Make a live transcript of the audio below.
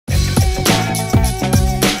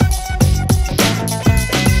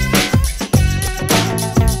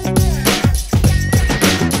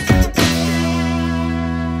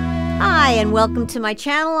and welcome to my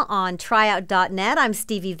channel on tryout.net. I'm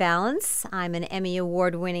Stevie Vallance. I'm an Emmy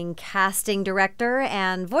Award-winning casting director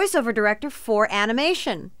and voiceover director for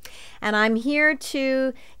animation. And I'm here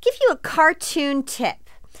to give you a cartoon tip.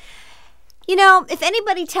 You know, if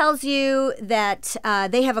anybody tells you that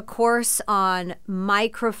they have a course on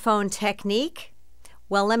microphone technique,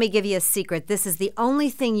 well, let me give you a secret. This is the only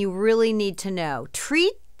thing you really need to know.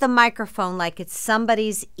 Treat the microphone like it's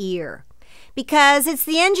somebody's ear, because it's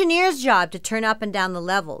the engineer's job to turn up and down the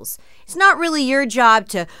levels. It's not really your job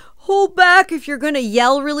to hold back if you're going to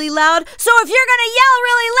yell really loud. So if you're going to yell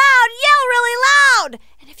really loud, yell really loud.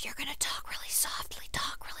 And if you're going to talk really softly,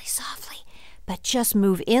 talk really softly. But just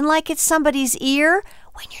move in like it's somebody's ear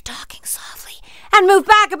when you're talking softly, and move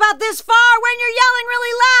back about this far when you're yelling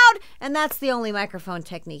really loud. And that's the only microphone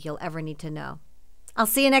technique you'll ever need to know. I'll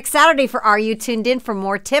see you next Saturday for Are You Tuned In? For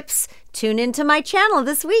more tips, tune into my channel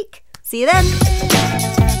this week. See you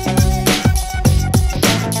then.